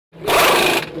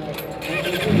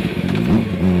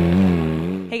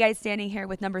guys, standing here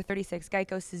with number 36,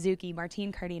 Geico Suzuki,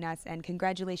 Martin Cardenas, and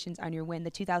congratulations on your win,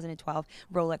 the 2012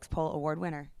 Rolex Pole Award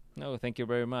winner. No, thank you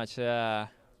very much.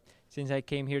 Since I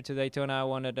came here to Daytona, I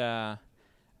wanted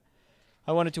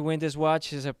to win this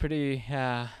watch. It's a pretty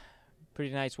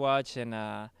nice watch,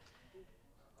 and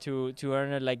to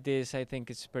earn it like this, I think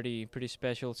it's pretty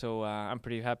special. So I'm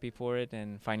pretty happy for it,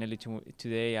 and finally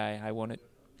today I won it.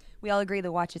 We all agree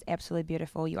the watch is absolutely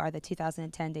beautiful. You are the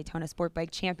 2010 Daytona Sport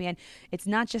Bike champion. It's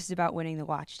not just about winning the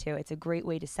watch, too. It's a great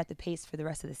way to set the pace for the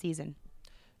rest of the season.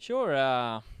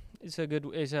 Sure, it's a good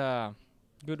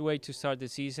way to start the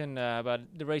season. But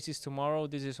the race is tomorrow.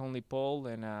 This is only pole,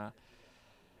 and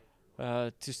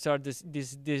to start this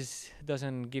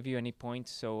doesn't give you any points.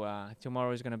 So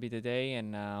tomorrow is going to be the day,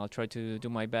 and I'll try to do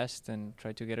my best and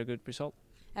try to get a good result.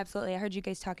 Absolutely. I heard you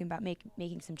guys talking about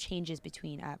making some changes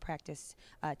between practice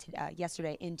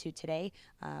yesterday into today.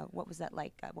 What was that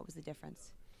like? What was the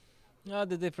difference?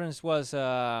 The difference was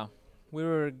we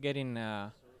were getting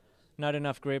not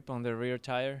enough grip on the rear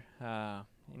tire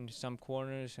in some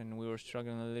corners, and we were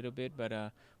struggling a little bit. But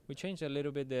we changed a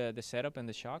little bit the setup and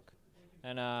the shock,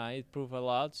 and it proved a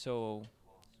lot. So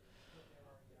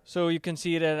you can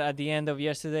see that at the end of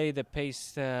yesterday, the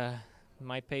pace.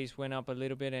 My pace went up a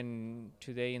little bit, and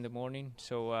today in the morning.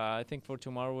 So I think for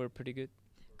tomorrow we're pretty good.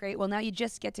 Great. Well, now you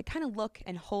just get to kind of look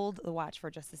and hold the watch for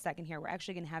just a second here. We're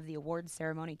actually going to have the awards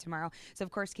ceremony tomorrow. So,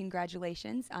 of course,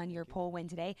 congratulations on your pole win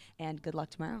today, and good luck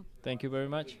tomorrow. Thank you very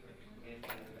much.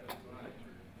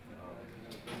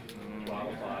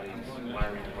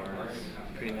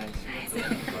 Pretty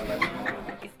nice.